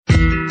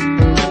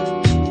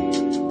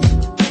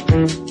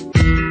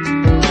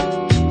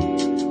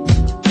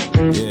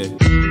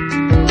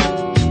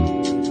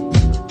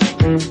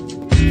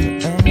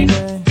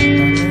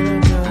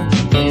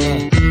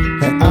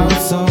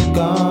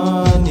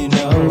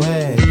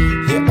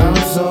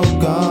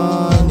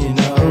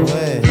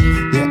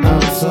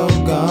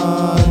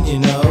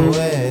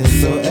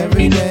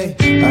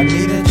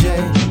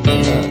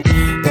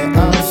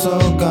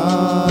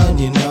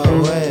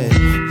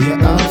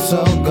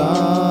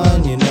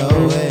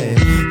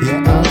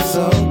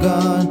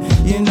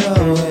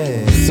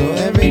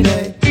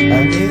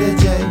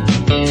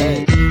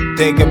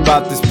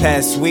about this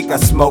past week, I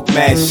smoke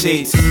mad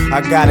sheets. I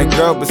got a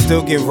girl but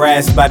still get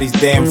rasped by these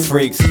damn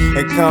freaks.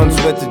 It comes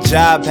with the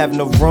job, have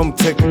no room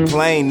to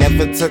complain.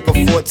 Never took a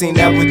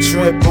 14-hour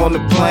trip on the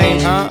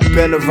plane.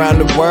 Been around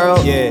the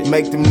world, yeah,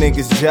 make them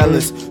niggas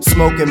jealous.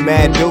 Smoking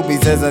mad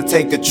doobies as I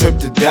take a trip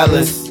to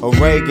Dallas or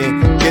Reagan.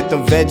 Get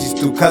them veggies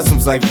through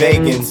customs like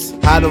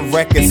vegans. How the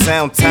records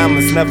sound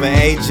timeless, never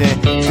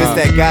aging. Just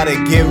that gotta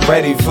get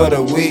ready for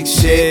the week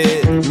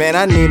shit. Man,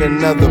 I need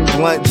another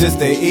blunt just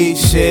to eat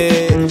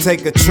shit.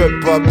 Take a trip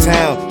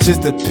uptown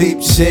just to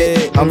peep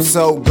shit. I'm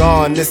so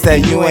gone, this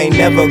that you ain't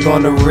never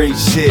gonna reach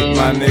shit,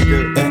 my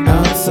nigga. And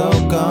I'm so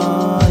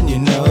gone, you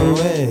know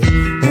it.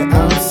 And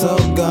I'm so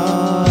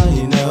gone,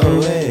 you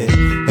know it.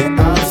 And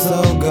I'm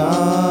so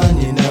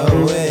gone, you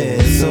know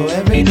it. So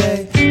every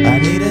day I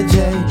need a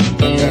J.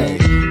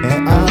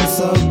 And I'm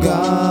so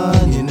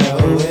gone, you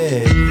know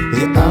it.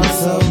 Yeah, I'm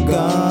so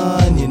gone.